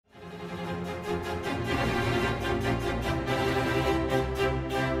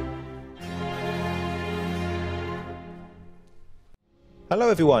Hello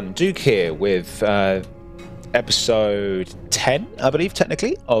everyone, Duke here with episode 10, I believe,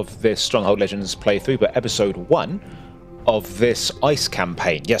 technically, of this Stronghold Legends playthrough, but episode 1 of this ice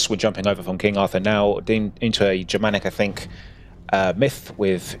campaign. Yes, we're jumping over from King Arthur now into a Germanic, I think, myth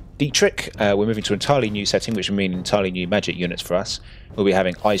with Dietrich. We're moving to an entirely new setting, which will mean entirely new magic units for us. We'll be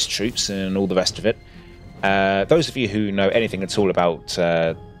having ice troops and all the rest of it. Those of you who know anything at all about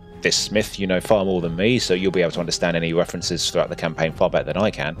this myth, you know far more than me, so you'll be able to understand any references throughout the campaign far better than I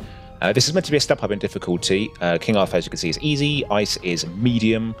can. This is meant to be a step up in difficulty. King Arthur, as you can see, is easy. Ice is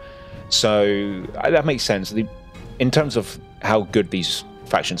medium. So that makes sense. In terms of how good these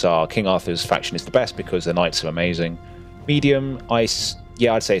factions are, King Arthur's faction is the best because the knights are amazing. Medium, ice,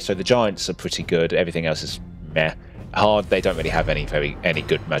 yeah, I'd say so. The giants are pretty good. Everything else is meh. Hard, they don't really have any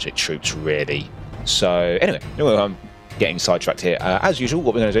good magic troops, really. So anyway, I'm getting sidetracked here. As usual,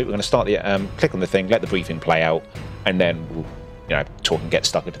 what we're going to do, we're going to start the click on the thing, let the briefing play out, and then we'll talk and get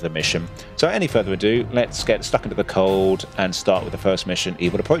stuck into the mission. So any further ado, let's get stuck into the cold and start with the first mission,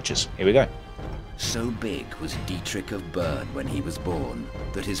 Evil Approaches. Here we go. So big was Dietrich of Bern when he was born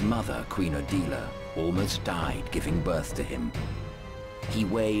that his mother, Queen Odila, almost died giving birth to him. He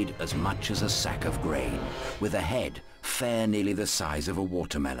weighed as much as a sack of grain, with a head fair nearly the size of a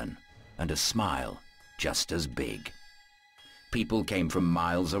watermelon, and a smile just as big. People came from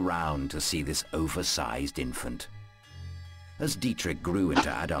miles around to see this oversized infant. As Dietrich grew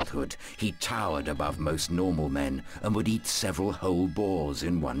into adulthood, he towered above most normal men and would eat several whole boars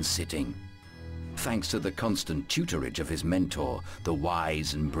in one sitting. Thanks to the constant tutorage of his mentor, the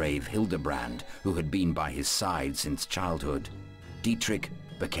wise and brave Hildebrand, who had been by his side since childhood, Dietrich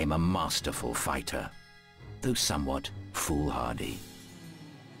became a masterful fighter, though somewhat foolhardy.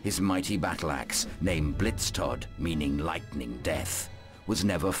 His mighty battle axe, named Blitztod, meaning lightning death, was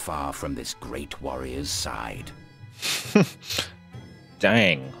never far from this great warrior's side.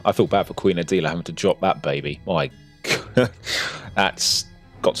 Dang, I feel bad for Queen Adela having to drop that baby. My God, that's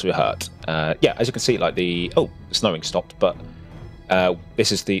got to hurt. Yeah, as you can see, like the snowing stopped, but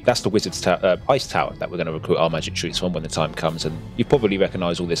that's the Wizard's Ice Tower that we're going to recruit our magic troops from when the time comes. And you probably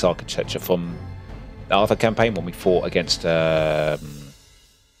recognise all this architecture from the Arthur campaign when we fought against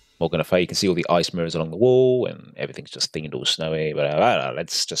Morgan Le Fay. You can see all the ice mirrors along the wall, and everything's just themed all snowy. But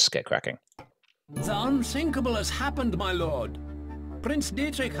let's just get cracking. The unthinkable has happened, my lord. Prince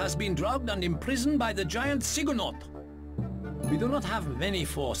Dietrich has been drugged and imprisoned by the Giant Sigenot. We do not have many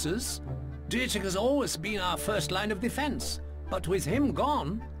forces. Dietrich has always been our first line of defense. But with him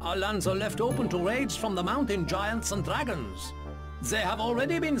gone, our lands are left open to raids from the mountain giants and dragons. They have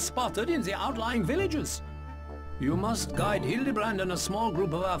already been spotted in the outlying villages. You must guide Hildebrand and a small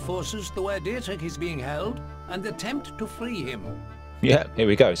group of our forces to where Dietrich is being held and attempt to free him. Yeah, here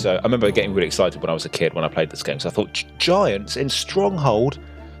we go. So I remember getting really excited when I was a kid when I played this game. So I thought, giants in Stronghold?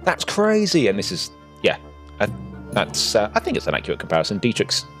 That's crazy. And this is, yeah, that's I think it's an accurate comparison.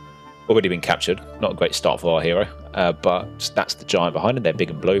 Dietrich's already been captured. Not a great start for our hero, but that's the giant behind him. They're big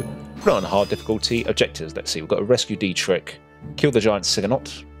and blue. Put it on hard difficulty. Objectives, let's see. We've got to rescue Dietrich, kill the Giant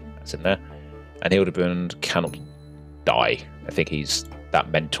Sigenot. That's in there. And Hildebrand cannot die. I think he's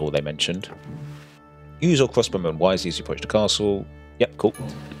that mentor they mentioned. Use your crossbowman wisely as you approach the castle. Yep, cool.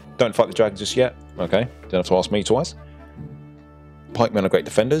 Don't fight the dragons just yet. Okay, don't have to ask me twice. Pikemen are great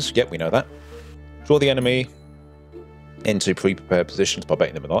defenders. Yep, we know that. Draw the enemy into pre-prepared positions by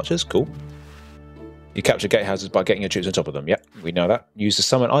baiting them with archers. Cool. You capture gatehouses by getting your troops on top of them. Yep, we know that. Use the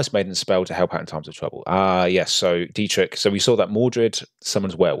Summon Ice Maiden spell to help out in times of trouble. Ah, yes, so Dietrich. So we saw that Mordred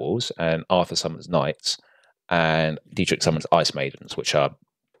summons werewolves and Arthur summons knights. And Dietrich summons Ice Maidens, which are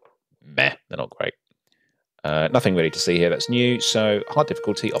meh. They're not great. Nothing really to see here that's new, so hard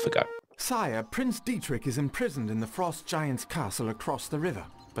difficulty, off we go. Sire, Prince Dietrich is imprisoned in the Frost Giant's castle across the river.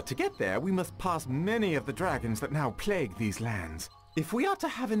 But to get there, we must pass many of the dragons that now plague these lands. If we are to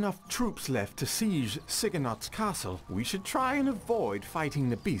have enough troops left to siege Sigenot's castle, we should try and avoid fighting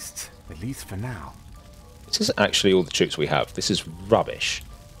the beasts, at least for now. This isn't actually all the troops we have. This is rubbish.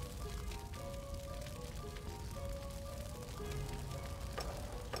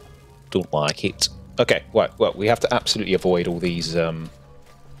 Don't like it. Okay, right, well, we have to absolutely avoid all these,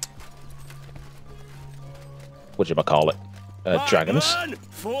 whatchamacallit, dragons.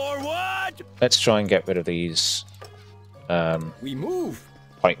 Forward! Let's try and get rid of these, We move!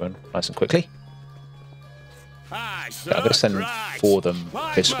 pikemen nice and quickly. I'm going to send 4 of them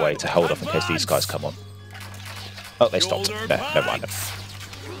this way to hold off in case these guys come on. Oh, they stopped. Never mind.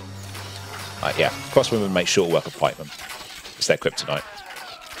 Right, yeah, crossbowmen make short work of pikemen. It's their kryptonite.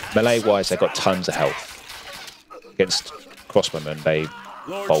 Melee-wise, they've got tons of health. Against crossbowmen, they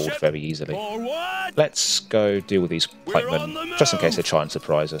fold very easily. Forward! Let's go deal with these pikemen, just in case they try and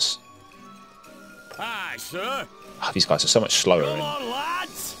surprise us. Aye, sir. Oh, these guys are so much slower. Come on,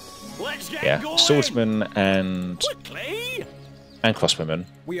 lads. Let's get Yeah, going. swordsmen and Quickly. crossbowmen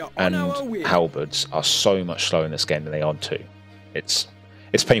We are and on our way. halberds are so much slower in this game than they are on 2. It's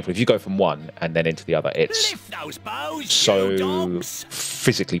painful. If you go from one and then into the other, it's Lift those bows, you so dogs.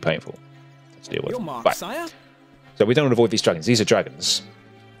 physically painful to deal with. Your mark, Right. sire. So we don't want to avoid these dragons. These are dragons,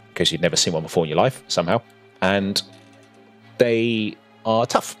 because you'd never seen one before in your life, somehow. And they are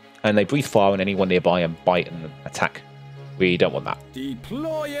tough, and they breathe fire on anyone nearby and bite and attack. We don't want that.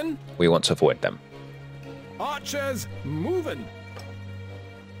 Deploying. We want to avoid them. Archers moving.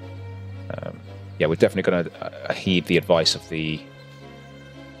 Yeah, we're definitely going to heed the advice of the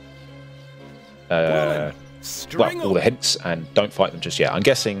Well, all the hints, and don't fight them just yet. I'm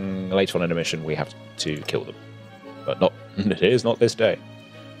guessing later on in the mission we have to kill them, but not. It is not this day.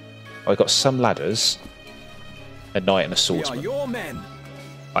 I've got some ladders, a knight, and a we are swordsman. your men.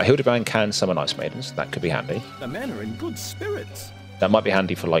 Hildebrand can summon ice maidens. That could be handy. The men are in good spirits. That might be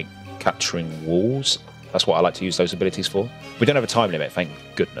handy for like capturing walls. That's what I like to use those abilities for. We don't have a time limit, thank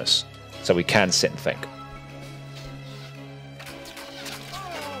goodness, so we can sit and think.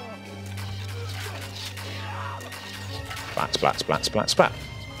 Splat, splat, splat, splat, splat.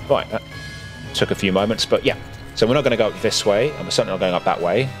 Right, that took a few moments, but yeah. So we're not going to go up this way, and we're certainly not going up that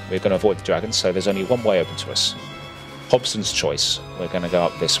way. We're going to avoid the dragons, so there's only one way open to us. Hobson's choice. We're going to go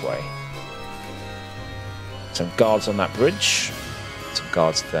up this way. Some guards on that bridge. Some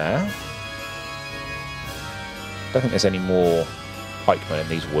guards there. Don't think there's any more pikemen in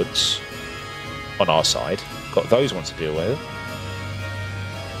these woods on our side. Got those ones to deal with.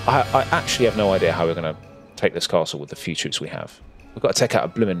 I actually have no idea how we're going to take this castle with the few troops we have. We've got to take out a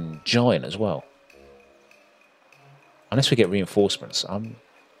blooming giant as well. Unless we get reinforcements, I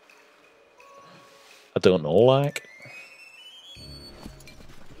don't know, like.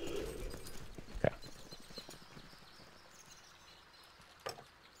 Okay.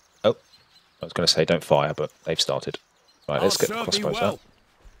 Oh, I was going to say don't fire, but they've started. Right, let's get the crossbows out.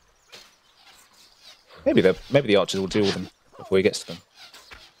 Maybe the archers will deal with them before he gets to them.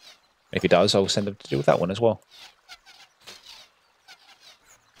 If he does, I'll send them to deal with that one as well.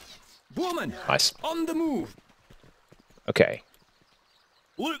 Woman, Nice. on the move. Okay.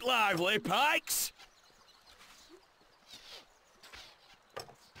 Look lively, pikes.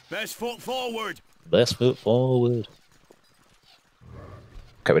 Best foot forward. Best foot forward.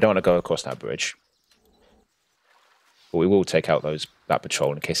 Okay, we don't want to go across that bridge. But we will take out that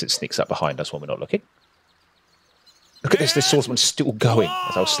patrol in case it sneaks up behind us when we're not looking. Look at this swordsman's still going.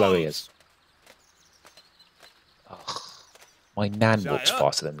 That's how slow he is. Ugh. My nan walks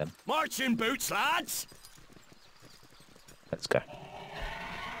faster than them. Marching boots, lads. Let's go.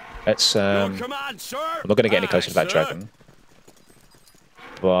 Let's Your command, sir. I'm not going to get any closer to that dragon.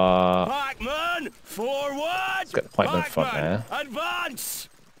 But Pikemen, forward. let's get the pikemen in front there. Advance.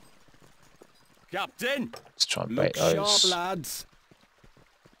 Captain. Let's try and Look bait those. sharp, lads.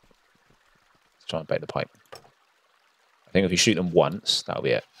 Let's try and bait the pike. I think if you shoot them once, that'll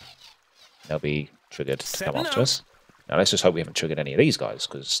be it. They'll be triggered to come after us. Now let's just hope we haven't triggered any of these guys,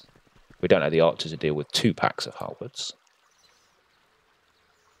 because we don't have the archers to deal with 2 packs of halberds.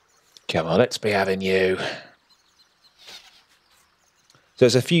 Come on, let's be having you. So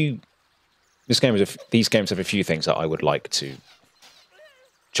there's a few. These games have a few things that I would like to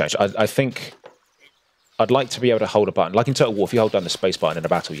change. I think I'd like to be able to hold a button, like in Total War. If you hold down the space button in a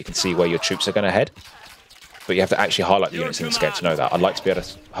battle, you can see where your troops are going to head. But you have to actually highlight the units in this game to know that. I'd like to be able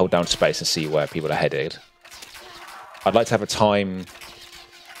to hold down space and see where people are headed. I'd like to have a time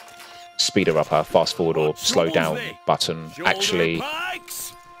speeder up, a fast forward or slow down button actually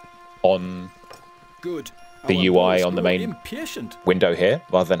on Good. the UI on the main impatient. window here,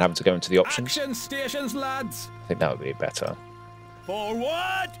 rather than having to go into the options. Action stations, lads. I think that would be better.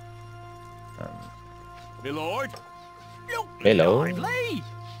 Forward. My lord. Hello. Lively.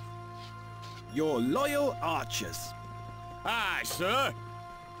 Your loyal archers. Aye, sir.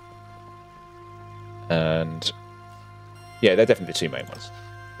 And yeah, they're definitely the 2 main ones.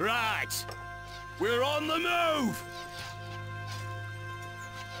 Right. We're on the move.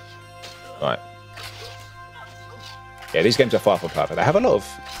 Right. Yeah, these games are far from perfect. I have a lot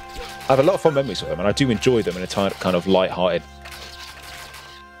of fun memories of them, and I do enjoy them in a kind of light-hearted,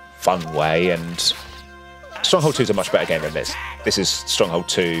 fun way. And Stronghold 2 is a much better game than this. This is Stronghold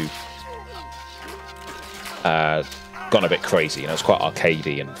 2 gone a bit crazy. You know, it's quite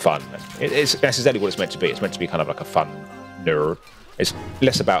arcadey and fun. And it's exactly what it's meant to be. It's meant to be kind of like a fun nerd. It's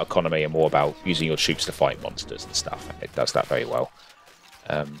less about economy and more about using your troops to fight monsters and stuff. And it does that very well.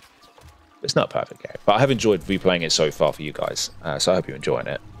 It's not a perfect game, but I have enjoyed replaying it so far for you guys. So I hope you're enjoying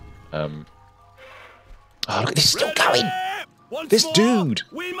it. Oh, look at this, still going! This dude!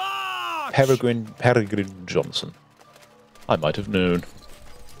 Peregrine Johnson. I might have known.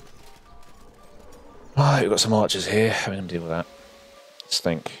 Right, we've got some archers here. How are we going to deal with that? Let's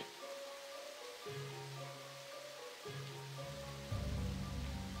think.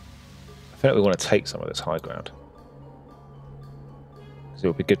 I feel like we want to take some of this high ground. Because it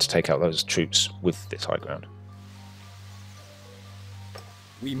would be good to take out those troops with this high ground.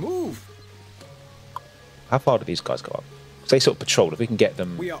 We move. How far do these guys go up? They sort of patrol. If we can get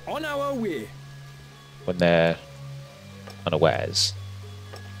them, We are on our way. when they're unawares.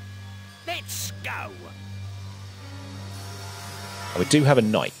 Let's go. And we do have a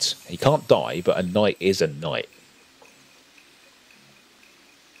knight. He can't die, but a knight is a knight.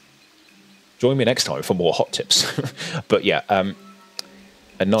 Join me next time for more hot tips. But yeah,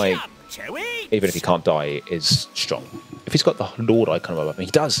 a knight, even if he can't die, is strong. If he's got the Lord icon above him,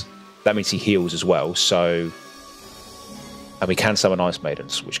 he does. That means he heals as well. So, and we can summon Ice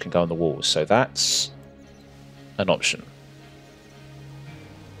Maidens, which can go on the walls. So that's an option.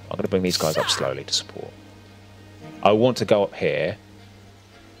 I'm going to bring these guys up slowly to support. I want to go up here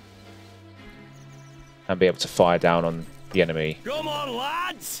and be able to fire down on the enemy. Come on,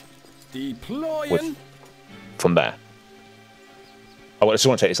 lads. Deploying. From there. I just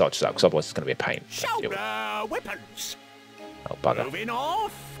want to take these archers out because otherwise it's going to be a pain. Shoulder weapons. Oh, bugger. Moving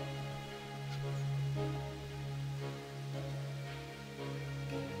off.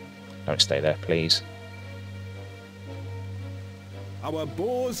 Don't stay there, please. Our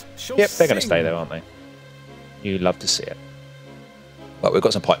bows shall Yep, they're going to sing. stay there, aren't they? You love to see it. But we've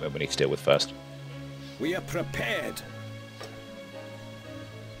got some pikemen we need to deal with first. We are prepared.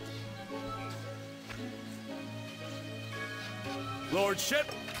 Lordship.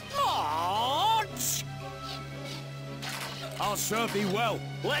 Lords. I'll serve thee well.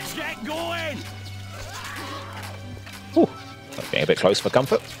 Let's get going. Ooh, getting a bit close for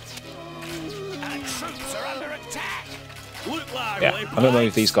comfort. Our troops are under attack. Look lively, Yeah, I'm going to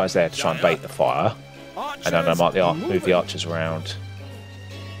move these guys there to try and bait the fire. And then I might move the archers around.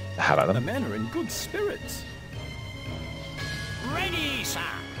 The hell out of The them. men are in good spirits. Ready, sir.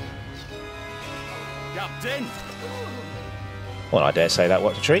 Captain. Well, I dare say that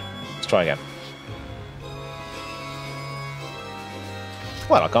worked a treat. Let's try again.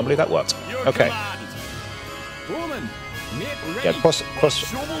 Well, I can't believe that worked. Your Okay. command. Woman, make ready. Yeah, cross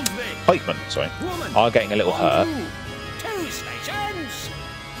Shovels they. pikemen, sorry, Woman, are getting a little hurt. on you. Two stations.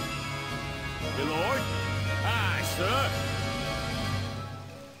 My lord. Aye, sir.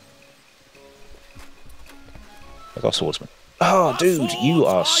 I've got a swordsman. Oh, dude, you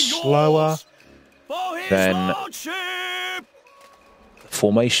are slower For his than lordship. the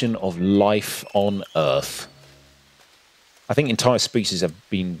formation of life on Earth. I think entire species have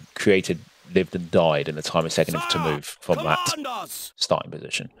been created, lived and died in the time it's taken to move from that Command us. starting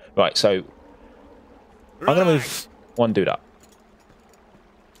position. Right, so I'm going to move one dude up.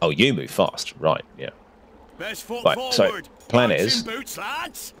 Oh, you move fast. Right, yeah. Best foot Right, forward. so plan Marching is boots,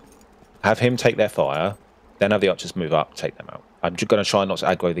 lads. have him take their fire, then have the archers move up, take them out. I'm just going to try not to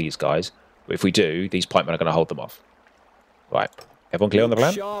aggro these guys, but if we do, these pikemen are going to hold them off. Right, everyone clear on the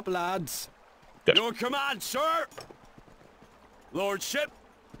plan? Sharp, lads. Good. Your command, sir. Lordship.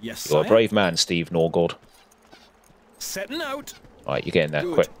 Yes, You're a sire. brave man, Steve Norgord. Setting out. Right, you get in there,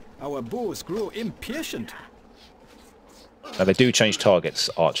 Good. quick. Our bows grow impatient. Now they do change targets,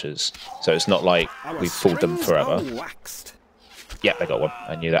 archers, so it's not like Our we've fooled them strings forever. are waxed. Yeah, they got one.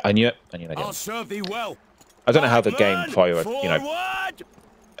 I knew that. I knew it. I knew they I'll did. serve thee well. I don't know how the game Pikemen, for you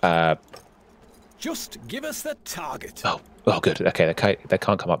know. Just give us the target. Oh, good. Okay, they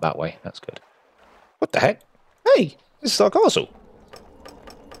can't come up that way. That's good. What the heck? Hey, this is our castle.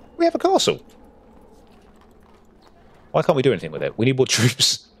 We have a castle. Why can't we do anything with it? We need more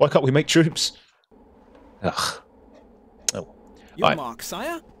troops. Why can't we make troops? Ugh. Oh. Your Right, mark,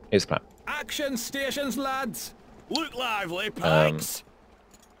 sire. here's the plan. Action stations, lads. Look lively, pikes.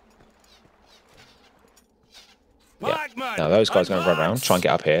 Yeah. Pikemen, Now those guys are going to run around, advance. try and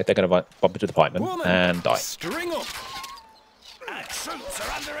get up here. They're going to bump into the pikemen Woman, and die. String up. Our troops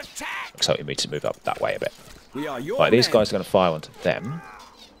are under attack. So we need to move up that way a bit. We are your Right, these men. guys are going to fire onto them.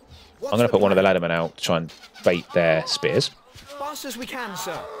 I'm going to put one of the laddermen out to try and bait their spears. Fast as we can,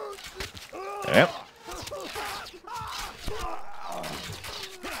 sir. There we go.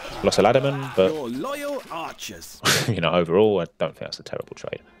 Lost a ladderman, but Your loyal archers. you know, overall, I don't think that's a terrible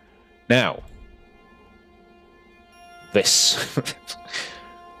trade. Now, this.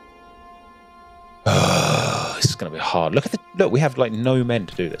 It's going to be hard. Look, we have like no men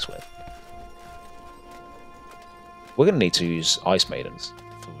to do this with. We're going to need to use Ice Maidens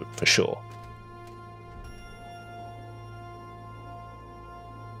for sure.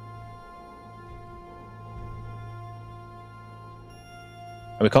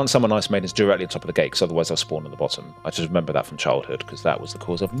 And we can't summon Ice Maidens directly on top of the gate, because otherwise they'll spawn at the bottom. I just remember that from childhood, because that was the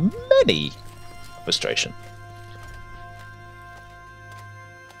cause of many frustration.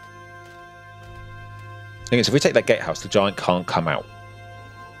 The thing is, if we take that gatehouse, the giant can't come out.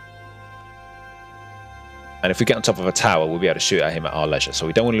 And if we get on top of a tower, we'll be able to shoot at him at our leisure. So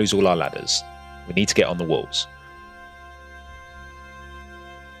we don't want to lose all our ladders. We need to get on the walls.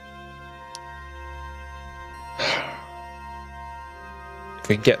 If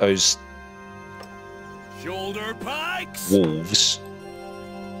we can get those shoulder pikes wolves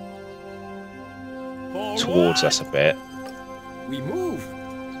towards us a bit. We move.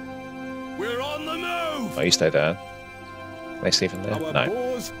 We're on the move. Oh, you stay there. Can they see from there? Our No.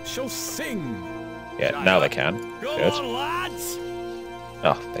 bows shall sing. Yeah, now they can. Come Good. on, lads.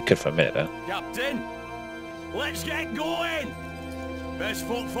 Oh, they could for a minute there. Captain, let's get going. Best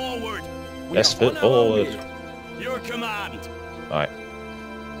foot forward. Best foot forward. Your command. Right.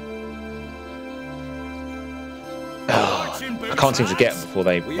 I can't seem to get them before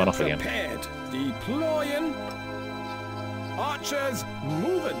they We run are off again. prepared. Deploying. Archers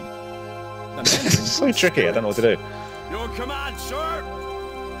moving. The men This is so tricky, I don't know what to do. Your command, sir.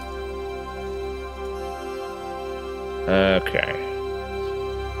 Okay.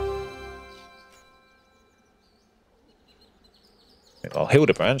 Well,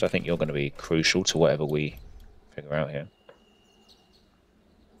 Hildebrand, I think you're going to be crucial to whatever we figure out here.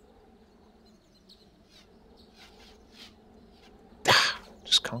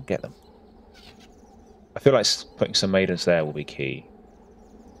 Just can't get them. I feel like putting some maidens there will be key.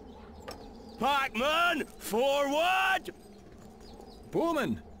 Packman, forward.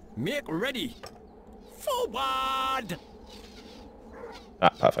 Bowman, make ready. Forward. Ah,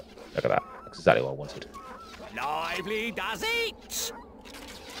 perfect. Look at that. That's exactly what I wanted. Lively does it.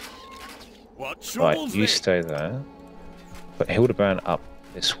 What Right, troubles you it? stay there. Put Hildebrand up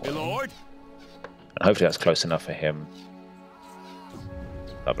this way. My lord. And hopefully that's close enough for him.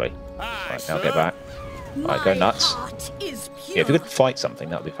 Lovely. Aye, Right, now sir. get back. Right, go nuts. Yeah, if you could fight something,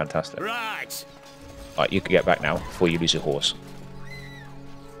 that would be fantastic. Right. Right, you can get back now before you lose your horse.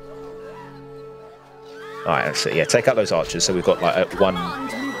 Alright, let's see. Yeah, take out those archers so we've got like one.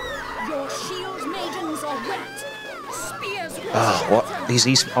 Your shield maidens are wet. Spears will Ah, what? These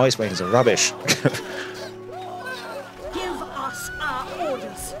ice maidens are rubbish. Give us our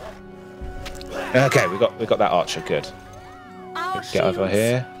orders. Okay, we got that archer. Good. Our Get over shields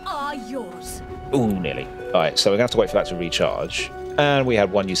here. are yours. Ooh, nearly. Alright, so we're gonna have to wait for that to recharge. And we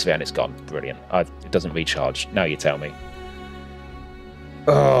had one use of it and it's gone. Brilliant. It doesn't recharge. Now you tell me.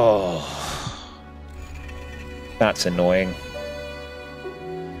 Oh. That's annoying.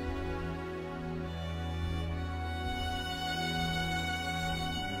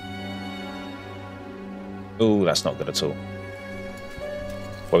 Ooh, that's not good at all.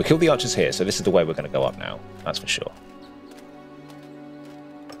 Well, we killed the archers here, so this is the way we're going to go up now. That's for sure.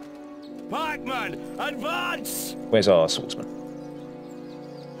 Packman, advance. Where's our swordsman?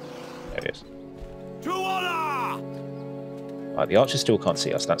 There he is. To honor. Right, the archers still can't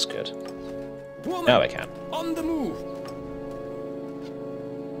see us. That's good. Bowman, Now they can. on the move.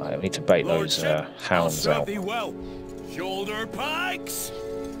 Right, we need to bait those Lordship, hounds I'll serve out. thee well. Shoulder pikes.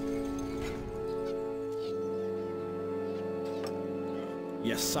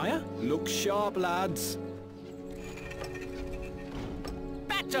 Yes, sire. Look sharp, lads.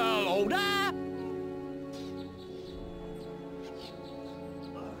 Battle order.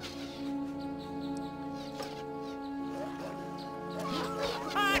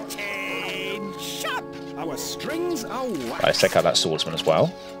 Attention. Our strings are Right, waxed. let's take out that swordsman as well.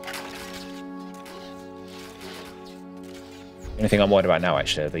 The only thing I'm worried about now,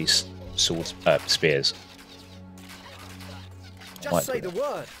 actually, are these spears. Just Might say be the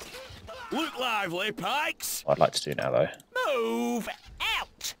word. Look lively, pikes. What I'd like to do now, though. Move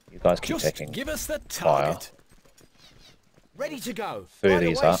out. You guys keep Just taking give us the fire. target. Ready to go. Throw Right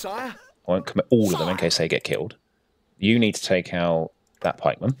these away, up. sire. I won't commit all of them in case they get killed. You need to take out that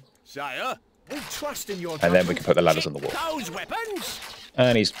pikeman, Sire. We trust in your and then we judgment. can put the ladders on the wall. Those weapons.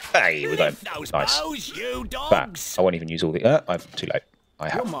 And he's... Hey, we got him. Lift those Nice. bows, you That. dogs. I won't even use all the... I'm too late. I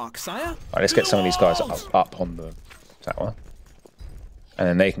Your have. mark, sire. Right, let's get some of these guys up on the tower. And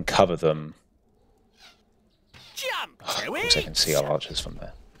then they can cover them. Jump Of to course, they can it. see our archers from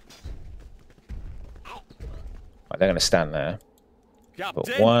there. Right, they're going to stand there. Put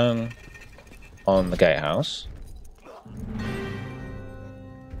Captain. one on the gatehouse.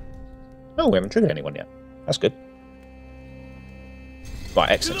 Oh, we haven't triggered anyone yet. That's good. Right,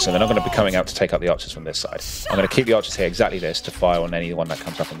 excellent. So then I'm going to be coming out to take out the archers from this side. I'm going to keep the archers here exactly this to fire on anyone that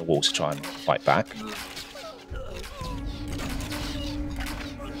comes up on the walls to try and fight back.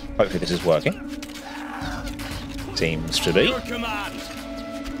 Hopefully this is working. Seems to be. Your command.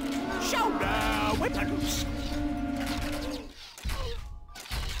 Shoulder weapons.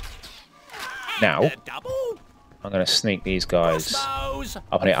 Now, Double. I'm going to sneak these guys Crossbows.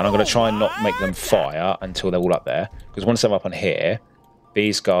 up on here, and I'm going to try and not make them fire until they're all up there. Because once they're up on here,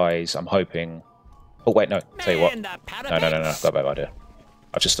 these guys, I'm hoping... Oh, wait, no. Tell you what. No. Got a bad idea.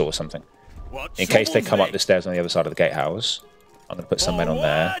 I just thought of something. What In case they troubles come up thee? the stairs on the other side of the gatehouse, I'm going to put some men on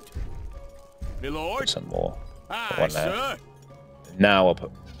there. My lord. Put some more. Put Aye, one there. sir. Now I'll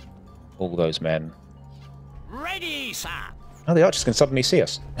put all those men. Ready, sir. Oh, the archers can suddenly see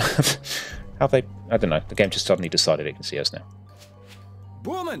us. How they... I don't know. The game just suddenly decided it can see us now.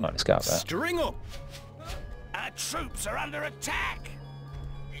 Woman. Right, let's go out there. String up. Our troops are under attack.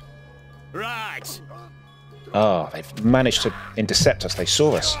 Right. Oh, they've managed to intercept us. They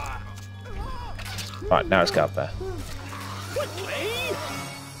saw us. Right, now let's go up there. Quickly.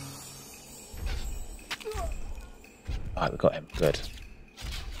 Right, we got him. Good.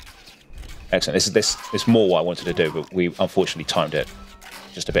 Excellent. This is more what I wanted to do, but we unfortunately timed it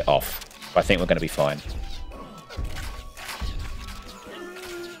just a bit off. But I think we're going to be fine.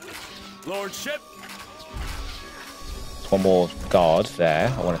 Lordship. One more guard there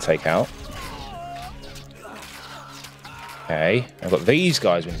I want to take out. Okay, I've got these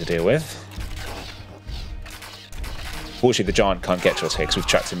guys we need to deal with. Fortunately, the giant can't get to us here because we've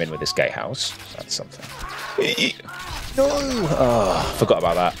trapped him in with this gatehouse. So that's something. No! Oh, forgot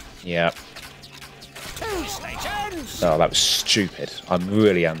about that. Yeah. Two stations. Oh, that was stupid. I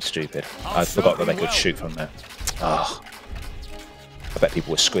really am stupid. I forgot that they could shoot from there. Oh. I bet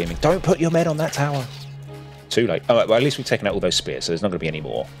people were screaming, "Don't put your men on that tower!" Too late. Oh, well, at least we've taken out all those spears, so there's not going to be any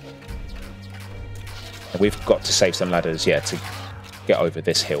more. And we've got to save some ladders, yeah, to get over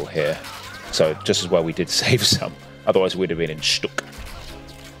this hill here. So just as well we did save some. Otherwise we'd have been in stuck.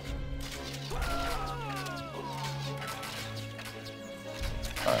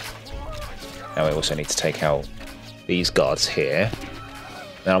 Right. Now we also need to take out these guards here.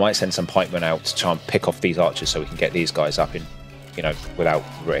 Now I might send some pikemen out to try and pick off these archers so we can get these guys up in, you know, without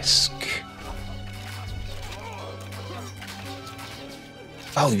risk.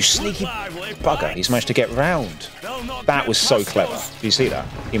 Oh, you sneaky bugger. He's managed to get round. That was so clever. Do you see that?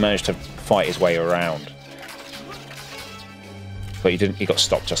 He managed to fight his way around. But he didn't. He got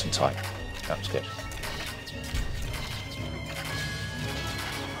stopped just in time. That was good.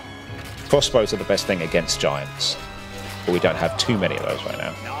 Crossbows are the best thing against giants. But we don't have too many of those right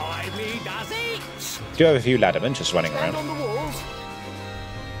now. Lively does it. Do have a few laddermen just running around. On the walls.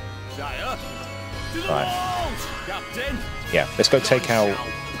 Sire. To the Right. walls, Captain. Yeah, let's go take out...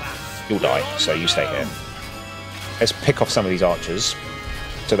 You'll die, so you stay here. Let's pick off some of these archers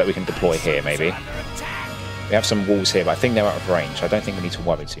so that we can deploy here, maybe. Under attack. We have some walls here, but I think they're out of range. I don't think we need to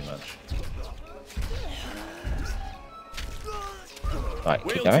worry too much. Right,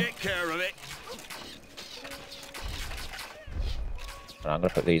 keep We'll going. take care of it. And I'm going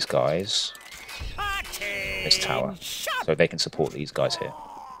to put these guys in this tower so they can support these guys here.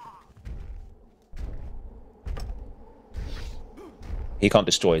 He can't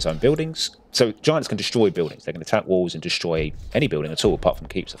destroy his own buildings. So giants can destroy buildings. They can attack walls and destroy any building at all, apart from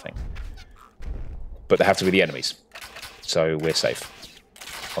keeps, I think. But they have to be the enemies. So we're safe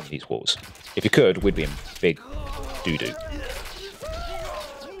on these walls. If you could, we'd be in big doo-doo.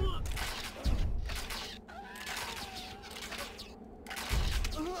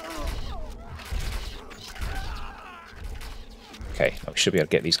 Okay, we should be able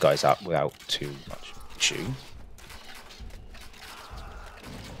to get these guys up without too much issue.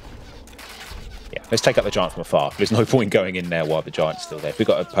 Yeah, let's take out the giant from afar. There's no point going in there while the giant's still there. If we've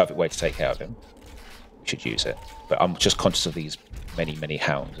got a perfect way to take care of him, we should use it. But I'm just conscious of these many, many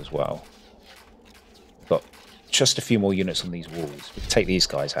hounds as well. We've got just a few more units on these walls. We can take these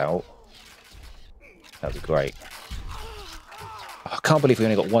guys out. That'd be great. I can't believe we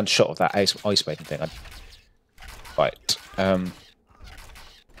only got one shot of that ice maiden thing. Right.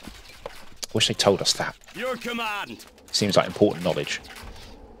 Wish they told us that. Your command. Seems like important knowledge.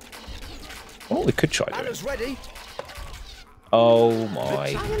 What we could try doing. Ladders ready. Oh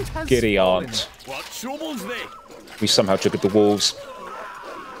my giddy aunt. What troubles thee? We somehow triggered the wolves.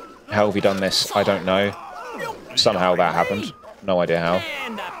 How have we done this? I don't know. Somehow that happened. No idea how.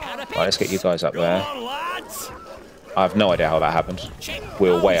 And the parapet. Right, let's get you guys up Go there. on, lads. I have no idea how that happened. Check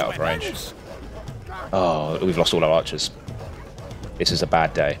We're way those out of range. weapons. Oh, we've lost all our archers. This is a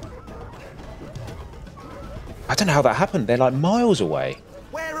bad day. I don't know how that happened. They're like miles away.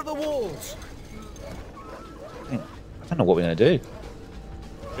 Where are the walls? I don't know what we're going to do.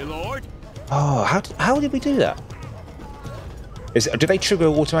 My lord? Oh, how did we do that? Do they trigger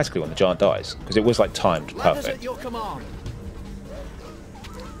automatically when the giant dies? Because it was like timed Ladders at perfect. your command.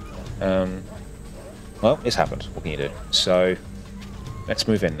 Well, it's happened. What can you do? So, let's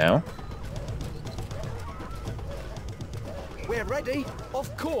move in now. We're ready,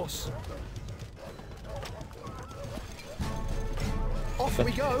 of course. Off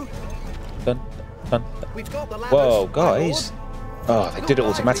we go. Dun, dun, dun. We've got the ladders. Whoa, my guys! lord. Oh, they did it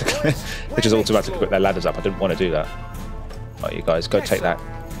automatically. They just automatically put their ladders up. I didn't want to do that. Right, you guys, go take that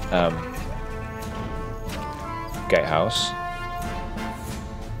gatehouse.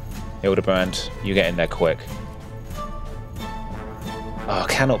 Hildebrand, you get in there quick. Oh, I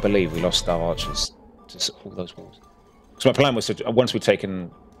cannot believe we lost our archers to all those walls. So my plan was to, once we'd taken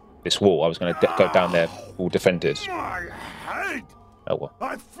this wall, I was going to go down there all defended. My head! Oh well.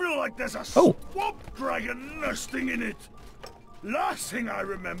 I feel like there's a Oh. swamp dragon nesting in it. Last thing I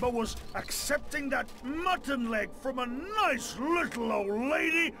remember was accepting that mutton leg from a nice little old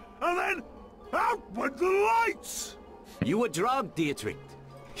lady, and then out went the lights! You were drugged, Dietrich.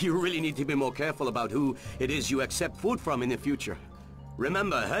 You really need to be more careful about who it is you accept food from in the future.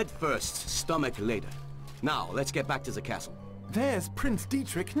 Remember, head first, stomach later. Now, let's get back to the castle. There's Prince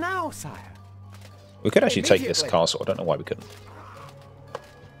Dietrich now, sire. We could actually take this Immediately. castle. I don't know why we couldn't.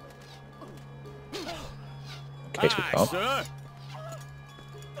 In case we Aye, can't. sir.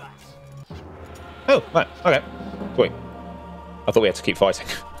 Oh, right. Okay. Wait. I thought we had to keep fighting.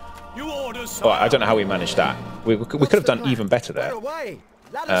 You order, sir. Well, I don't know how we managed that. We could have done even better We're there. away.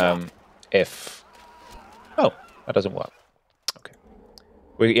 Ladders up. If... Oh, that doesn't work. Okay.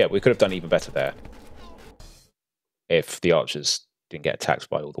 We could have done even better there. If the archers didn't get attacked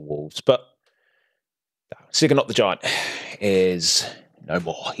by all the wolves. But Sigenot the Giant is no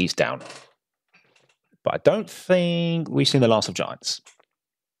more. He's down. But I don't think we've seen the last of giants.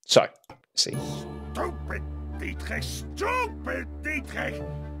 So, let's see. Stupid Dietrich, stupid Dietrich!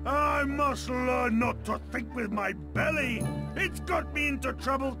 I must learn not to think with my belly. It's got me into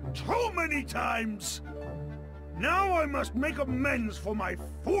trouble too many times. Now I must make amends for my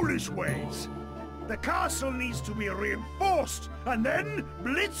foolish ways. The castle needs to be reinforced, and then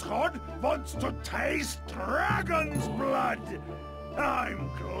Blitzrod wants to taste dragon's blood. I'm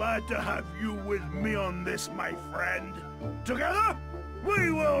glad to have you with me on this, my friend. Together,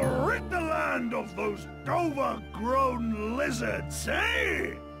 we will rid the land of those overgrown lizards,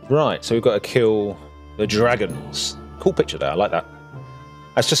 eh? Right, so we've got to kill the dragons. Cool picture there, I like that.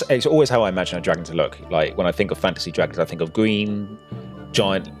 It's always how I imagine a dragon to look. Like, when I think of fantasy dragons, I think of green,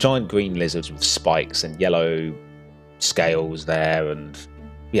 giant green lizards with spikes and yellow scales there, and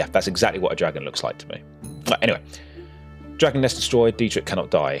yeah, that's exactly what a dragon looks like to me. Right, anyway, dragon nest destroyed, Dietrich cannot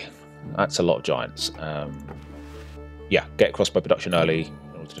die. That's a lot of giants. Yeah, get crossbow production early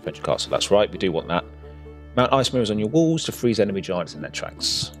in order to defend your castle. That's right, we do want that. Mount ice mirrors on your walls to freeze enemy giants in their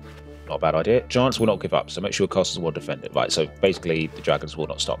tracks. Not a bad idea. Giants will not give up, so make sure your castles are well defended. Right, so basically the dragons will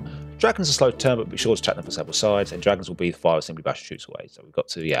not stop. Dragons are slow to turn, but be sure to attack them from several sides, and dragons will be fire simply bash troops away. So we've got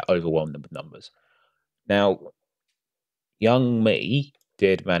to, yeah, overwhelm them with numbers. Now, young me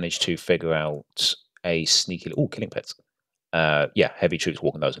did manage to figure out a sneaky... Oh, killing pets. Yeah, heavy troops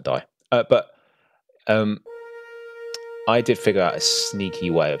walking those and die. But I did figure out a sneaky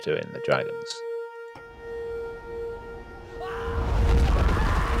way of doing the dragons.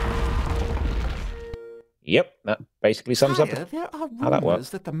 Yep, that basically sums up Sire, there are how that rumors works.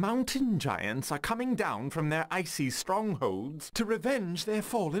 that the mountain giants are coming down from their icy strongholds to revenge their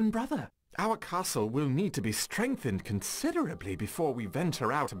fallen brother. Our castle will need to be strengthened considerably before we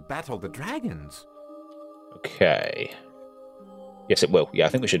venture out to battle the dragons. Okay. Yes, it will. Yeah, I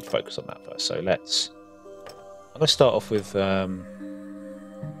think we should focus on that first. So let's... I'm going to start off with a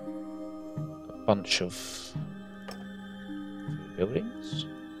bunch of buildings.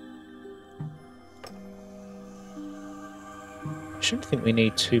 I shouldn't think we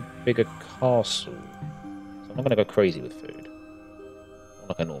need too big a castle. So I'm not going to go crazy with food.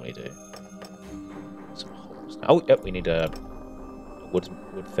 Like I normally do. Some holes. Oh, yep, we need a wood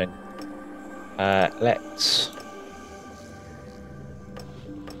thing. Let's...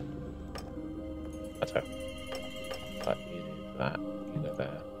 That's fair. But you do that, you go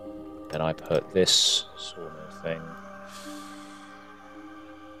there. Then I put this sawmill thing.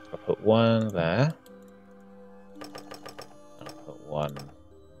 I put one there. And I put one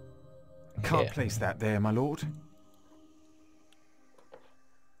Can't here. place that there, my lord.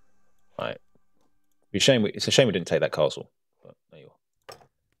 Right. It's a shame we didn't take that castle. But there you are.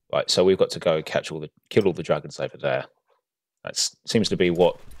 Right, so we've got to go kill all the dragons over there. That seems to be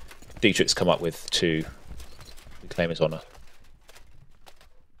what Dietrich's come up with to reclaim his honour.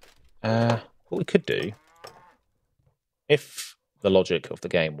 What we could do, if the logic of the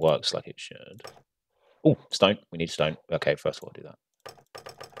game works like it should. Oh, stone. We need stone. Okay, first of all, I'll do that.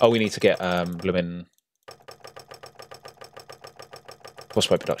 Oh, we need to get blooming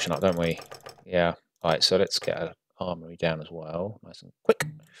crossbow production up, don't we? Yeah. Alright, so let's get an armory down as well. Nice and quick.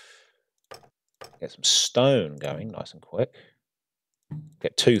 Get some stone going, nice and quick.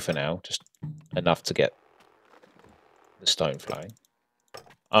 Get 2 for now, just enough to get the stone flowing.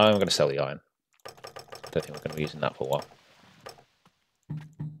 I'm going to sell the iron. I don't think we're going to be using that for a while.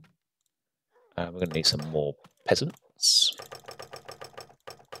 We're going to need some more peasants.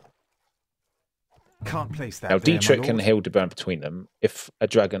 Can't place that. Now, there, Dietrich and Hildebrand between them, if a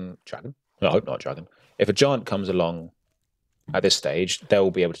dragon? No, I hope not a dragon. If a giant comes along at this stage,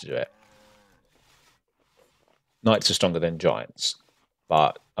 they'll be able to do it. Knights are stronger than giants,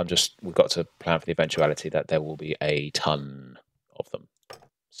 but we've got to plan for the eventuality that there will be a ton of them.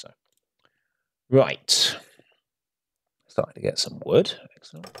 So, right. Starting to get some wood.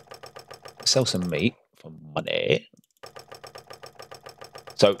 Excellent. Sell some meat for money.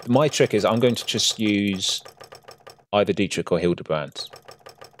 So my trick is I'm going to just use either Dietrich or Hildebrand to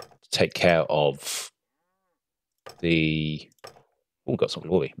take care of the... Oh, we've got some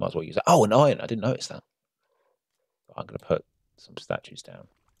glory. Might as well use that. Oh, an iron. I didn't notice that. I'm going to put some statues down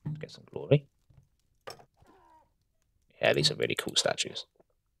to get some glory. Yeah, these are really cool statues.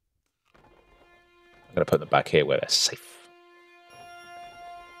 I'm going to put them back here where they're safe.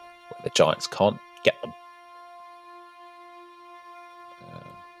 Where the giants can't get them.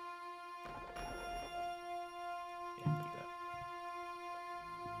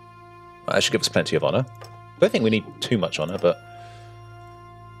 That should give us plenty of honour. I don't think we need too much honour, but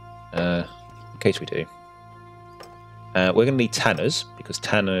in case we do. We're going to need tanners, because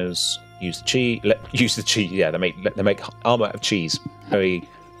tanners use the cheese. Yeah, they make armour out of cheese. Very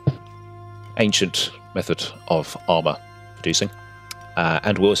ancient method of armour producing.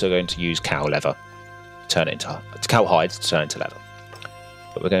 And we're also going to use cow leather to turn it into cow hides to turn it into leather.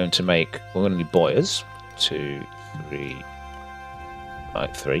 But we're going to need boyars. 2, 3.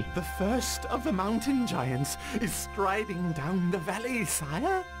 Right, 3. The first of the mountain giants is striding down the valley,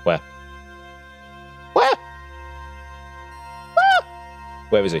 sire. Where? Where? Ah!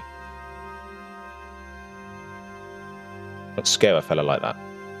 Where is he? Don't scare a fella like that.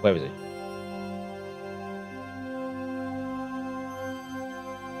 Where is he?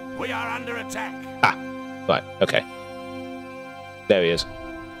 We are under attack. Ah, right, okay. There he is.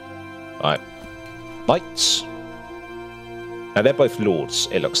 Right. Knights. Now, they're both lords,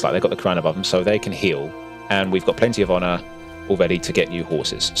 it looks like. They've got the crown above them, so they can heal. And we've got plenty of honour already to get new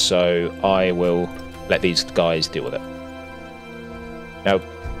horses. So I will let these guys deal with it. Now,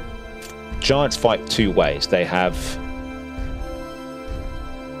 giants fight 2 ways. They have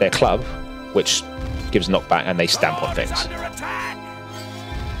their club, which gives knockback, and they stamp on things.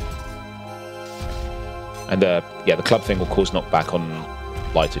 And the club thing will cause knockback on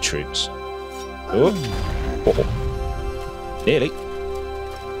lighter troops. Oh. Nearly.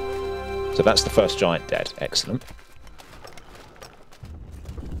 So that's the first giant dead. Excellent.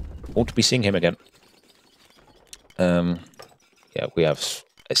 Ought to be seeing him again. Yeah, we have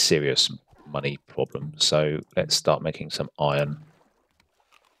a serious money problem. So let's start making some iron.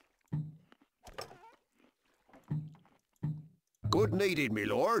 Good needed, my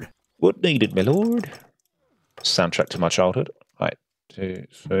lord. Good needed, my lord. Soundtrack to my childhood. Right, 2,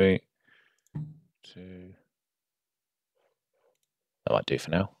 3, 2. That might do for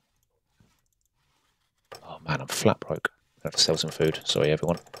now. Oh man, I'm flat broke. I have to sell some food. Sorry,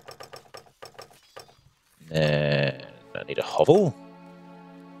 everyone. Then I need a hovel.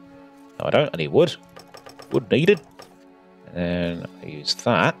 No, I don't. I need wood. Wood needed. And then I use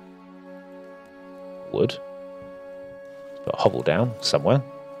that. Wood. Let's put a hovel down somewhere.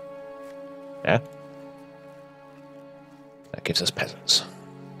 Yeah. That gives us peasants.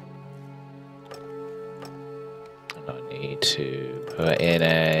 And I need to put in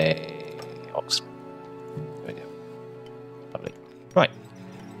a ox. There we go. Lovely. Right.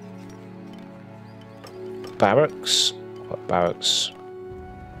 Barracks. What barracks?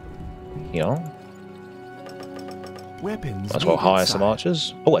 Here. Weapons. Might as well hire some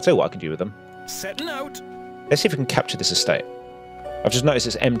archers. Oh, I tell you what I can do with them. Setting out. Let's see if we can capture this estate. I've just noticed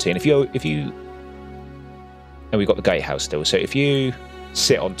it's empty, and if you and we've got the gatehouse still. So if you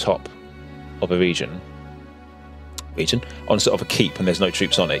sit on top of a region on sort of a keep, and there's no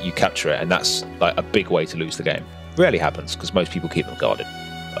troops on it, you capture it, and that's like a big way to lose the game. Rarely happens because most people keep them guarded.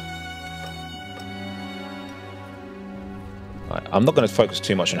 But Right, I'm not going to focus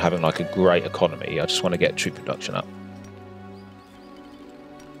too much on having like a great economy. I just want to get troop production up.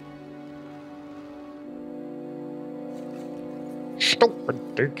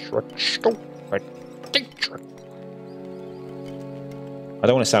 Stupid Dietrich, stupid Dietrich. I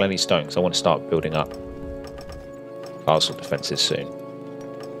don't want to sell any stone because I want to start building up castle defences soon.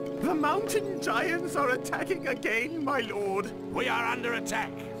 The mountain giants are attacking again, my lord. We are under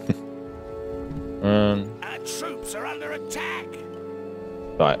attack. Um, Our troops are under attack.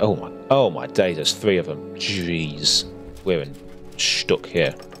 right, oh my days, there's 3 of them. Jeez, we're stuck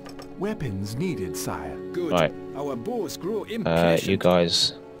here. Weapons needed, sire. Good. Right. Our bows grow impatient. You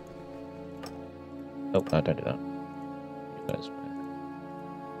guys. Oh, no, don't do that. You guys.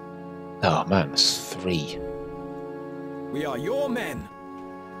 Oh man, there's 3. We are your men.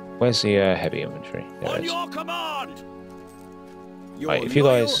 Where's the heavy infantry? There On it is. your command. Your Right, if you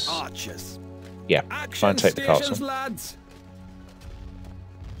loyal guys- archers. Yeah, try and take the stations, castle. lads.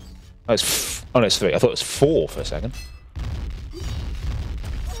 Oh, oh no, it's 3. I thought it was 4 for a second.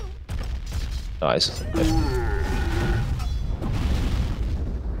 Nice. This isn't good.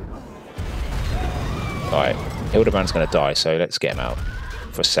 Alright, Hildebrand's going to die, so let's get him out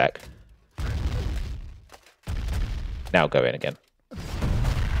for a sec. Now go in again.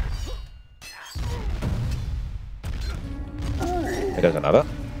 There goes another.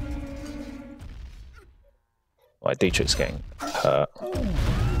 Right, Dietrich's getting hurt.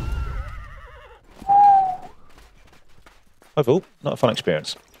 Overall, not a fun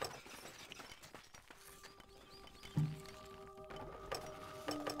experience.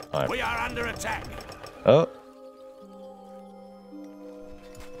 Right. We are under attack. Oh.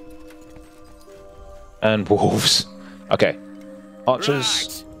 And wolves. Okay.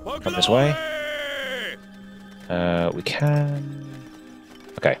 Archers, Right. come this way. We can...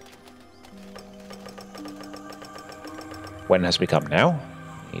 Okay. When has we come now?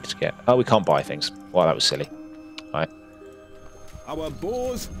 Need to get... Oh, we can't buy things. Wow, that was silly. Right. Our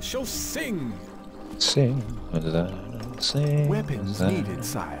bows shall sing. Sing. Sing. Weapons needed,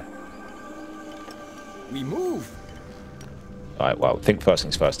 sire. We move. Alright, well, think first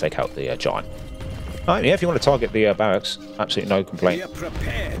things first. Take out the giant. Alright, yeah, if you want to target the barracks, absolutely no We complaint. are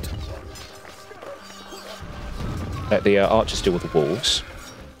prepared. Let the archers deal with the wolves.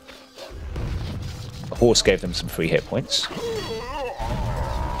 The horse gave them some free hit points.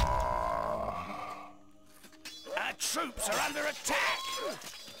 Our troops are under attack.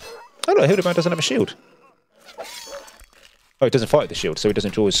 Oh no, Hildebrand doesn't have a shield. Oh, he doesn't fight with the shield, so he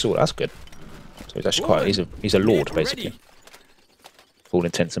doesn't draw his sword. That's good. So he's actually quite... He's a lord, Get basically. ready. For all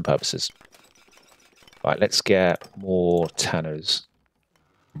intents and purposes. Right, let's get more tanners.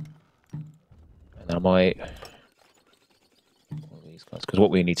 And then I might... these guys, because what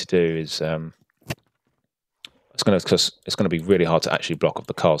we need to do is... it's going to be really hard to actually block off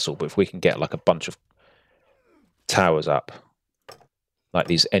the castle, but if we can get like a bunch of towers up, like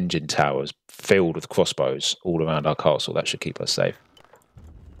these engine towers filled with crossbows all around our castle, that should keep us safe.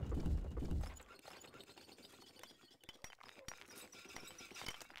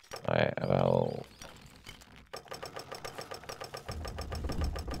 Right, well...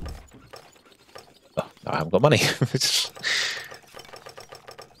 Oh, no, I haven't got money.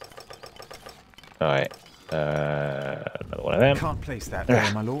 Alright, another one of them. Can't place that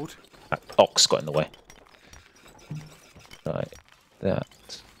there, my lord. That ox got in the way. Right,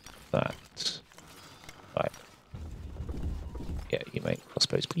 that. Right. Yeah, you make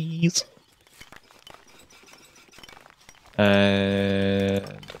crossbows, please. And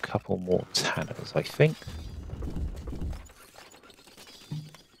a couple more tanners, I think.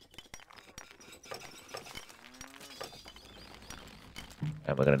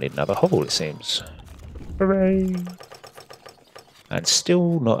 And we're going to need another hovel, it seems. Hooray! And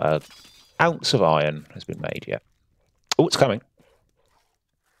still not an ounce of iron has been made yet. Oh, it's coming.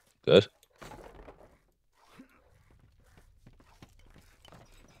 Good.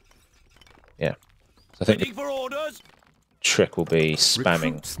 Yeah. So I think Waiting for orders. trick will be spamming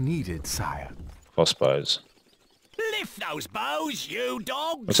Recruits needed, sire. crossbows. Lift those bows, you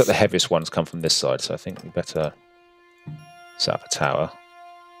dogs. Looks like the heaviest ones come from this side, so I think we better set up a tower.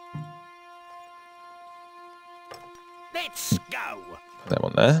 Let's go. Put them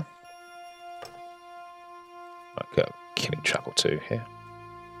on there. I've got a killing trap or 2 here.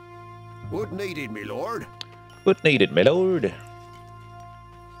 Wood needed, me lord. Wood needed, my lord.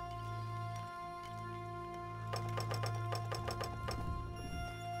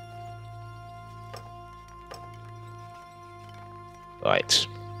 Right.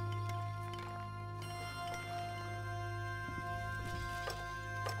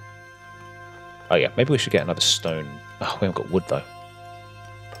 Oh yeah, maybe we should get another stone Oh, we haven't got wood though.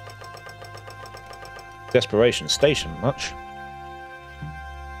 Desperation Station, much.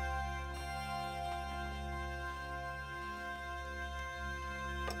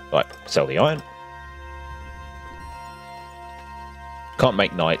 Right, sell the iron. Can't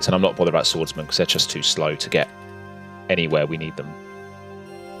make knights, and I'm not bothered about swordsmen because they're just too slow to get anywhere we need them.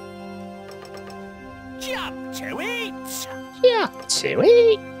 Jump to it! Jump to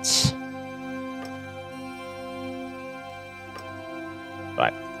it!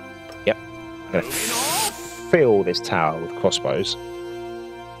 Right. Yep. I'm going to fill this tower with crossbows.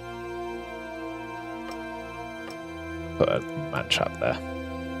 Put a man trap there.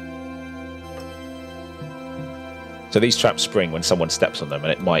 So these traps spring when someone steps on them,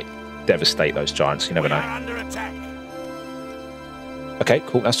 and it might devastate those giants. You never know. Under attack. Okay,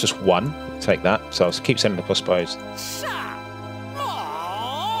 cool. That's just one. Take that. So I'll keep sending the crossbows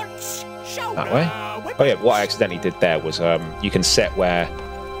that way. Oh yeah, what I accidentally did there was you can set where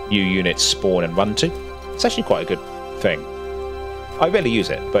new units spawn and run to. It's actually quite a good thing. I rarely use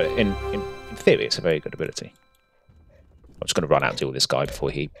it, but in theory, it's a very good ability. I'm just going to run out and deal with this guy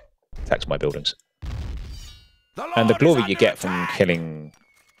before he attacks my buildings. And the glory you get from killing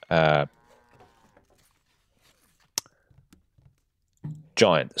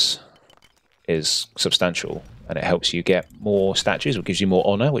giants is substantial, and it helps you get more statues, which gives you more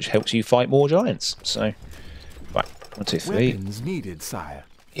honor, which helps you fight more giants. So, right, 1, 2, 3. Weapons needed, sire.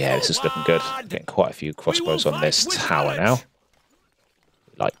 Yeah, this is looking good. Getting quite a few crossbows on this tower now.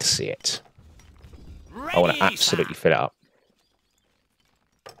 Like to see it. I want to absolutely fill it up.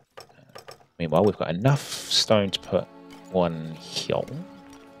 Meanwhile, we've got enough stone to put one here.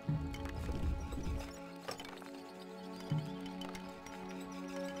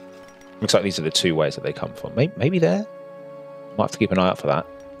 Looks like these are the two ways that they come from. Maybe there? Might have to keep an eye out for that.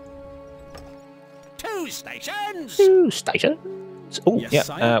 2 stations! 2 stations! Oh, yes,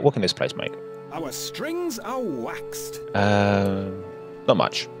 yeah. What can this place make? Our strings are waxed. Not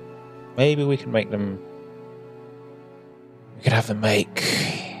much. Maybe we can make them... We could have them make...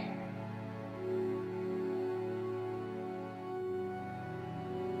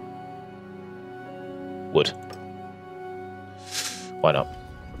 wood. Why not?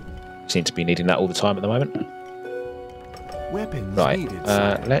 Seem to be needing that all the time at the moment. Weapons right, needed,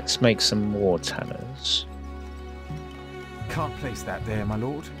 let's make some more tanners. Can't place that there, my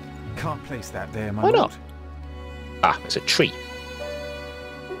lord. Can't place that there, my Why lord. not? Ah, there's a tree.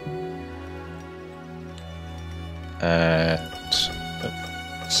 And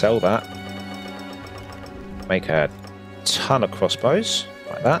sell that. Make a ton of crossbows,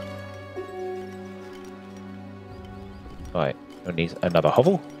 like that. Right, we'll need another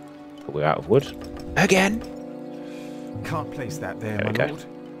hovel, but we're out of wood. Again! Can't place that there, There my we go. lord.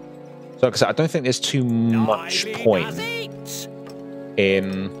 So like I said, I don't think there's too much point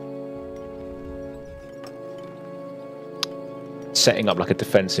in setting up like a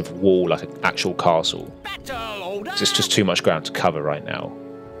defensive wall, like an actual castle. It's just too much ground to cover right now.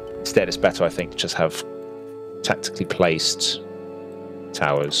 Instead, it's better, I think, to just have tactically placed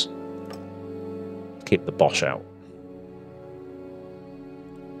towers. Keep the Bosch out.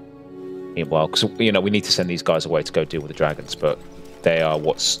 Meanwhile, because we need to send these guys away to go deal with the dragons, but they are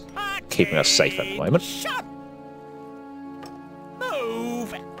what's keeping us safe at the moment.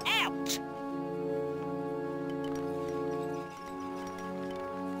 Move out.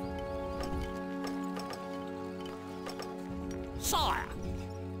 Sire.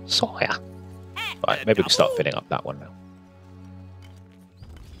 Sire. Right, maybe we can start filling up that one now.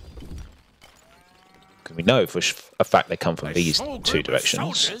 Because we know for a fact they come from these two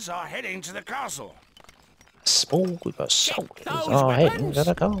directions. Soldiers are heading to the castle. A small group of soldiers are heading to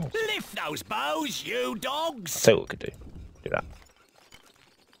the castle. Lift those bows, you dogs. I'll tell you what we could do. Do that.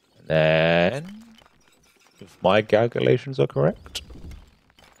 And then, if my calculations are correct,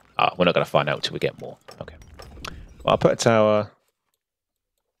 we're not going to find out until we get more. Okay. Well, I'll put a tower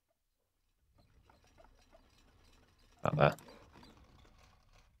out there.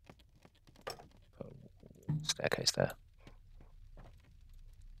 Put a staircase there.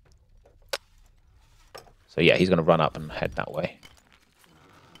 So yeah, he's going to run up and head that way.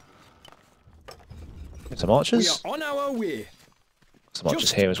 Get some archers. We are on our way. Some archers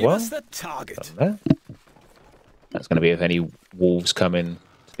Just here as give well. us the target. There. That's going to be if any wolves come in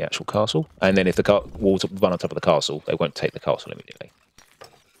to the actual castle. And then if the wolves run on top of the castle, they won't take the castle immediately.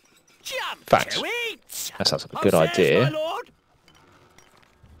 Jump Fact. to it. That sounds like a good idea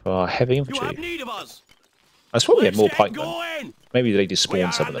for our heavy You have infantry. need of us. I swore we had more Let's get pikemen. going. Maybe they We despawned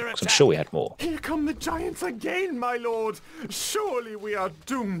are some of them, under because I'm attack. sure we had more. Here come the giants again, my lord. Surely we are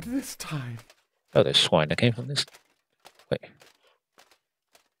doomed this time. Oh, those swine that came from this Wait.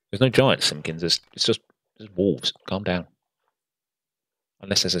 There's no giant Simkins. It's just wolves. Calm down.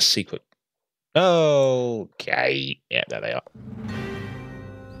 Unless there's a secret. Okay. Yeah, there they are.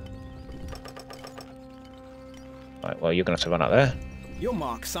 Right, well, you're going to have to run out there. Your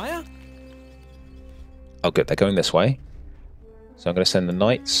mark, sire. Oh, good. They're going this way. So I'm going to send the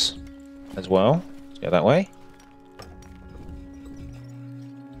knights as well. Let's go that way.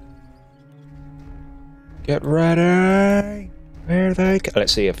 Get ready. Where are they?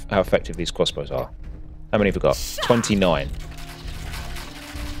 Let's see how effective these crossbows are. How many have we got? 29.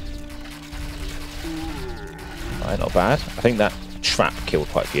 Right, not bad. I think that trap killed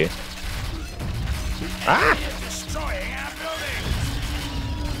quite a few. Ah! Destroying our buildings.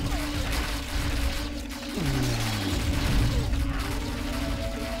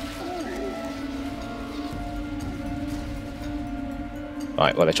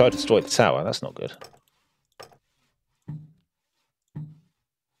 Right, well, they tried to destroy the tower. That's not good.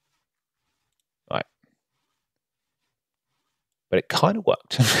 Right. But it kind of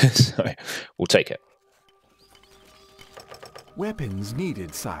worked. So we'll take it. Weapons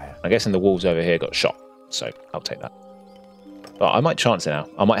needed, sire. I'm guessing the wolves over here got shot, so I'll take that. But I might chance it now.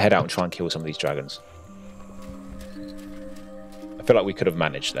 I might head out and try and kill some of these dragons. I feel like we could have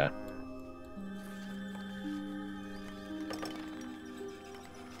managed there.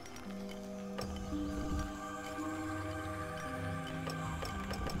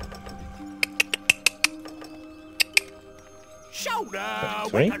 Shoulder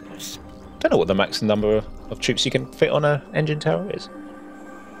 3. weapons. Don't know what the max number of troops you can fit on an engine tower is.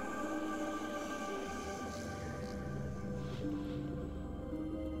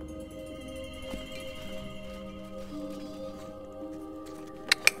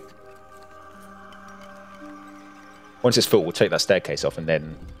 Once it's full, we'll take that staircase off and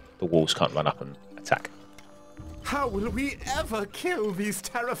then the wolves can't run up and attack. How will we ever kill these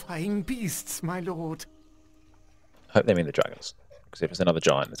terrifying beasts, my lord? I hope they mean the dragons. Because if it's another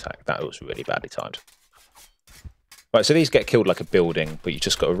giant attack, that was really badly timed. Right, so these get killed like a building, but you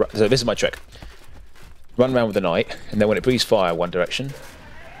just got to run. So this is my trick. Run around with the knight, and then when it breathes fire one direction,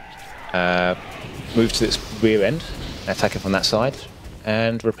 move to its rear end, attack it from that side,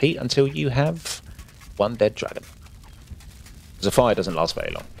 and repeat until you have one dead dragon. Because the fire doesn't last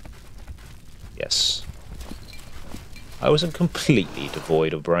very long. Yes. I wasn't completely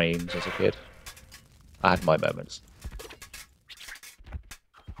devoid of brains as a kid. I had my moments.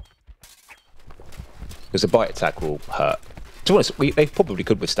 Because the bite attack will hurt. To be honest, they probably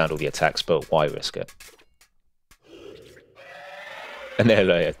could withstand all the attacks, but why risk it? And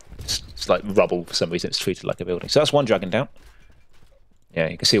they're it's like rubble for some reason. It's treated like a building. So that's one dragon down. Yeah,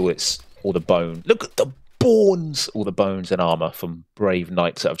 you can see all the bone. Look at the bones! All the bones and armor from brave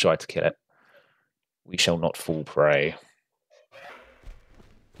knights that have tried to kill it. We shall not fall prey.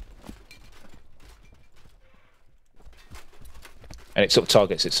 And it sort of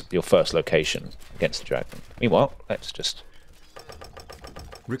targets your first location against the dragon. Meanwhile, let's just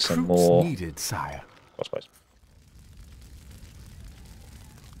some more needed, sire. crossbows.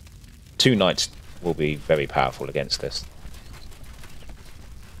 2 knights will be very powerful against this.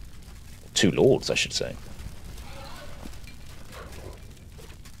 2 lords, I should say.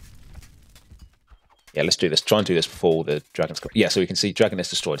 Yeah, let's do this. Try and do this before the dragons come. Yeah, so we can see dragon is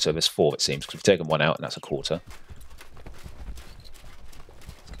destroyed. So there's 4, it seems, because we've taken 1 out, and that's a quarter.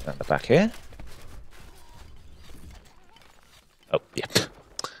 At the back here. Oh, yeah.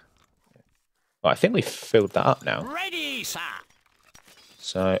 Right, I think we've filled that up now. Ready, sir.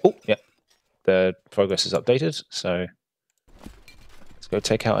 So, oh, yeah. The progress is updated, so let's go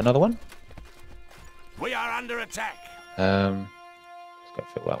take out another one. We are under attack. Let's go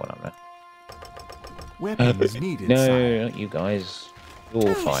fill that one up now. Weapons needed, No, sire. not you guys. You're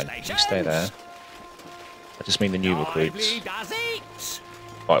all fine. You stay there. I just mean the new recruits. Lively does it.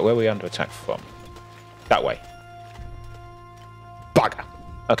 Right, where are we under attack from? That way. Bugger!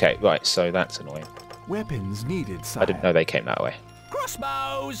 Okay, right, so that's annoying. Weapons needed, sire. I didn't know they came that way.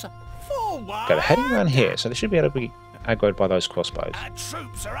 Crossbows forward. Okay, they're heading around here, so they should be able to be aggroed by those crossbows. Our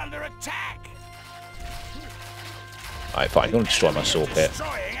troops are under attack. Alright, fine, you want to destroy my sword pit.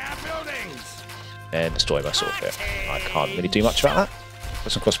 Destroying our buildings. And destroy my sword pit. I can't really do much about that.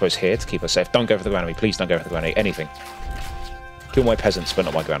 Put some crossbows here to keep us safe. Don't go for the granary, please don't go for the granary. Anything. Kill my peasants, but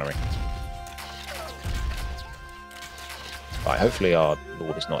not my granary. Right, hopefully our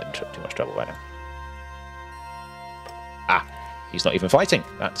lord is not in too much trouble right now. Ah, he's not even fighting.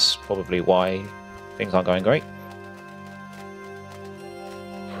 That's probably why things aren't going great.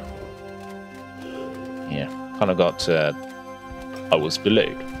 Yeah, kind of got... I was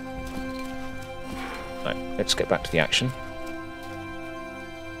below. Right, let's get back to the action.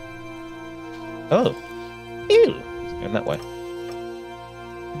 Oh. Ew. He's going that way.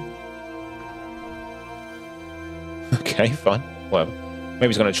 Okay, fine. Well, maybe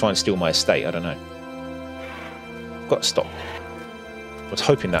he's going to try and steal my estate. I don't know. I've got to stop. I was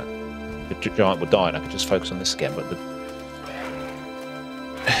hoping that the giant would die and I could just focus on this again, but the...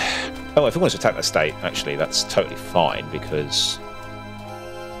 Oh, if he wants to attack the estate, actually, that's totally fine, because...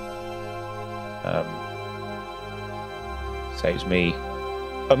 saves me...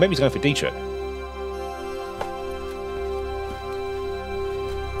 Oh, maybe he's going for Dietrich.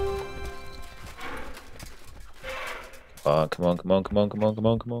 Oh, come on, come on, come on, come on, come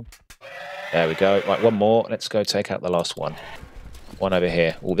on, come on. There we go. Right, one more. Let's go take out the last one. One over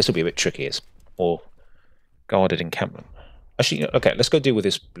here. Oh, this will be a bit tricky. It's more guarded encampment. Actually, okay, let's go deal with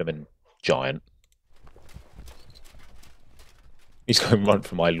this blooming giant. He's going to run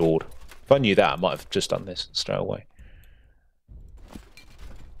for my lord. If I knew that, I might have just done this straight away.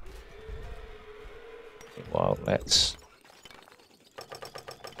 Well, let's...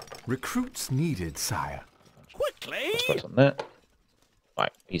 Recruits needed, sire. Quickly! Let's focus on that.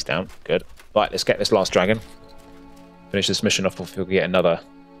 Right, he's down. Good. Right, let's get this last dragon. Finish this mission off before we get another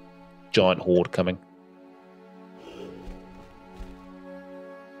giant horde coming.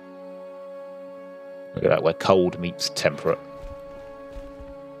 Look at that, where cold meets temperate.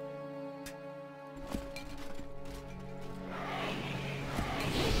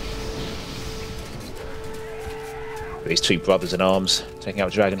 These two brothers in arms taking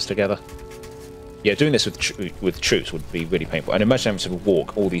out dragons together. Yeah, doing this with troops would be really painful. And imagine having to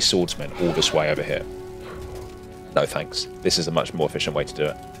walk all these swordsmen all this way over here. No thanks. This is a much more efficient way to do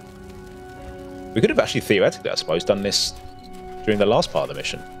it. We could have actually theoretically, I suppose, done this during the last part of the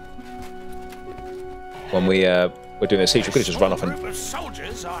mission. When we were doing the siege, we could have just run off and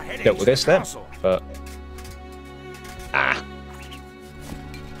dealt with this then. But... Ah.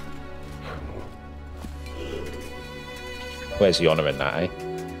 Where's the honour in that, eh?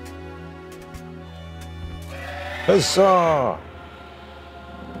 Huzzah!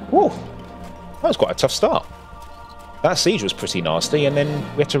 Whoa! That was quite a tough start. That siege was pretty nasty, and then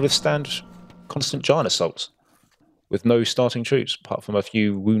we had to withstand constant giant assaults with no starting troops, apart from a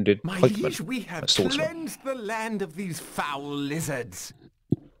few wounded pikemen. Liege, we have cleansed the land of these foul lizards.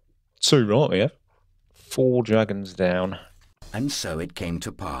 So right, yeah. 4 dragons down. And so it came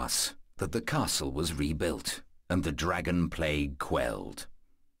to pass that the castle was rebuilt, and the dragon plague quelled.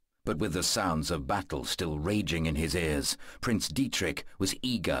 But with the sounds of battle still raging in his ears, Prince Dietrich was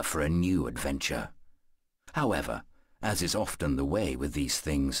eager for a new adventure. However, as is often the way with these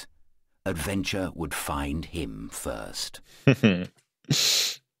things, adventure would find him first.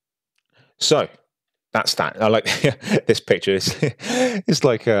 So, that's that. I like this picture. It's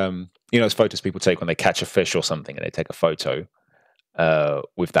like, you know, those photos people take when they catch a fish or something, and they take a photo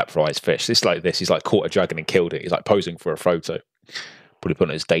with that prize fish. It's like this. He's like caught a dragon and killed it. He's like posing for a photo. Probably put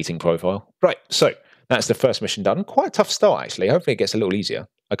on his dating profile. Right, so that's the first mission done. Quite a tough start, actually. Hopefully it gets a little easier.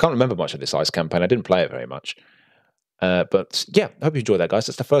 I can't remember much of this ice campaign. I didn't play it very much. But yeah, I hope you enjoyed that, guys.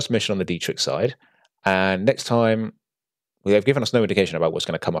 That's the first mission on the Dietrich side. And next time, well, they've given us no indication about what's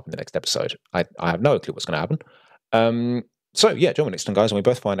going to come up in the next episode. I have no clue what's going to happen. So yeah, join me next time, guys, and we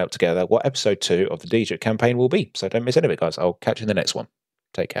both find out together what episode 2 of the Dietrich campaign will be. So don't miss any of it, guys. I'll catch you in the next one.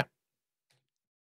 Take care.